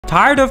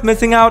Tired of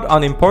missing out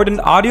on important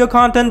audio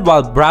content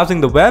while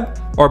browsing the web?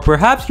 Or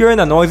perhaps you're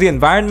in a noisy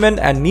environment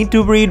and need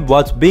to read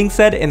what's being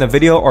said in a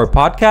video or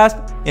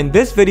podcast? In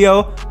this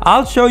video,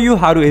 I'll show you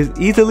how to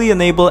easily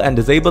enable and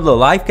disable the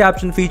live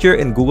caption feature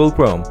in Google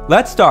Chrome.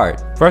 Let's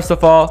start. First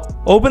of all,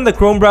 open the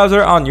Chrome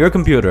browser on your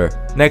computer.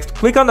 Next,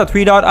 click on the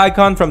three-dot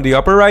icon from the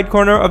upper right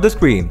corner of the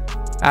screen.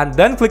 And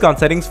then click on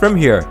Settings from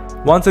here.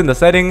 Once in the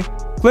setting,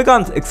 click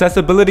on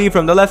Accessibility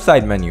from the left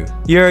side menu.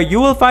 Here, you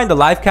will find the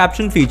live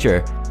caption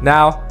feature.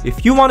 Now,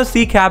 if you want to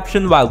see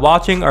caption while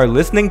watching or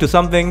listening to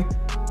something,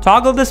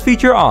 toggle this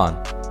feature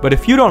on. But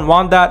if you don't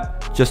want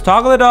that, just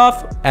toggle it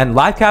off and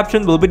live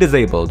caption will be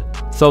disabled.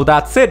 So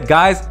that's it,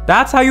 guys.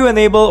 That's how you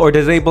enable or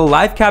disable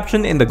live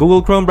caption in the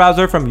Google Chrome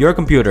browser from your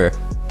computer.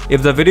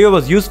 If the video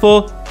was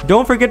useful,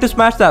 don't forget to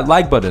smash that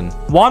like button.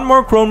 Want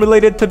more Chrome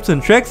related tips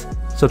and tricks?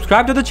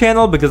 Subscribe to the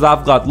channel because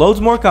I've got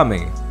loads more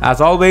coming. As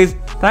always,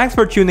 thanks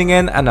for tuning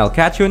in and I'll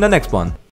catch you in the next one.